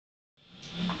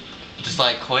Cause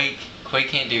like Quake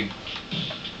can't do.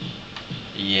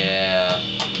 Yeah.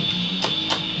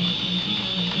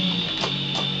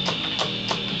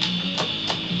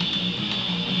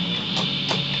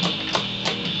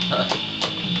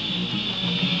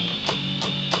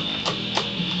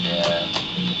 Yeah.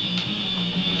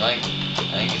 He's like,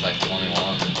 I think he's like 21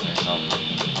 or something.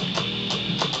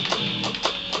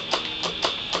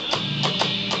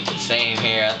 Same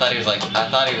here. I thought he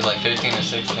was like 15 or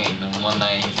 16. And one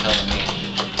night he's telling me,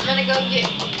 I'm gonna go get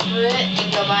Brit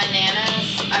and go buy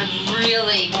Nana's. I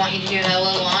really want you to do that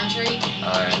little laundry.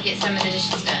 Alright. And get some of the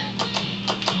dishes done.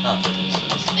 Not the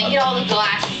dishes. And get all the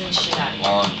glasses and shit out of here.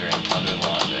 Laundry. I'll do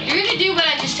laundry. You're gonna do what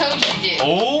I just told you to do.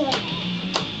 Oh!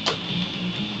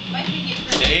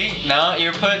 See? Now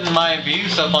you're putting my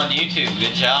abuse up on YouTube.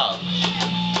 Good job.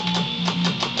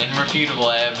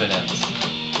 Irrefutable evidence.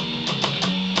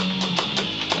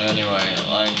 Anyway,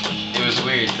 like, it was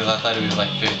weird because I thought he was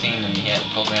like 15 and he hadn't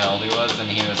told me how old he was, and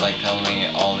he was like telling me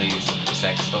all these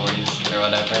sex stories or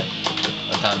whatever.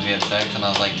 The times he had sex, and I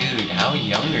was like, dude, how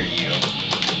young are you?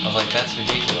 I was like, that's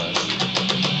ridiculous.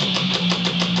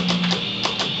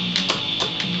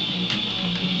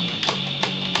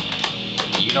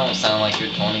 You don't sound like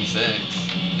you're 26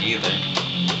 either.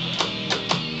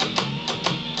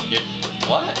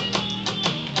 What?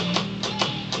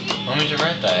 When was your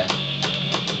birthday?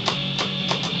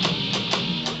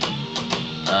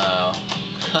 Oh.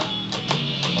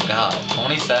 Oh god,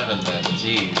 27 then,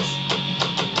 jeez.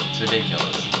 It's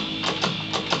ridiculous.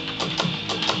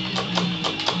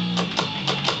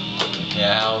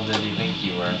 Yeah, how old did you think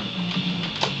you were?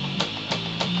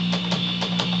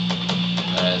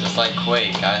 Just like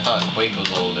Quake, I thought Quake was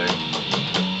older.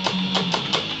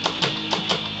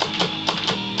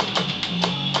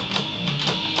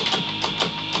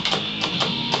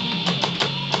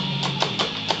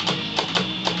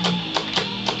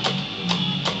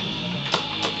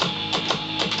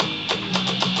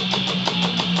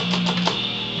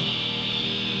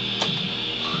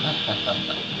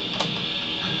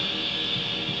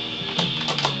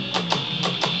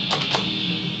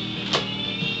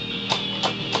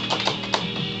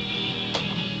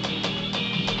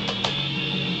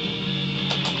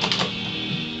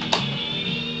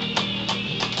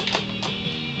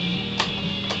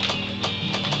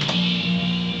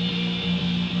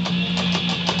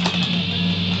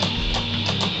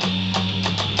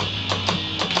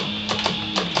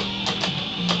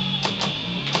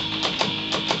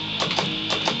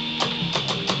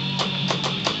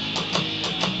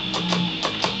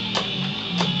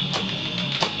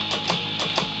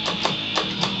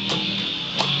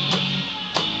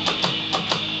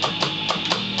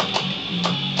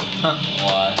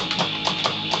 Why?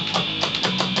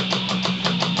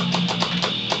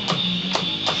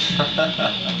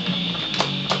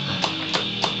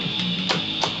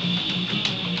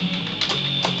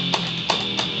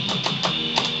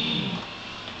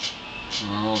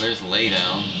 Well, there's lay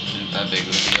down. Isn't that big of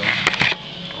a deal?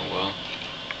 Oh well.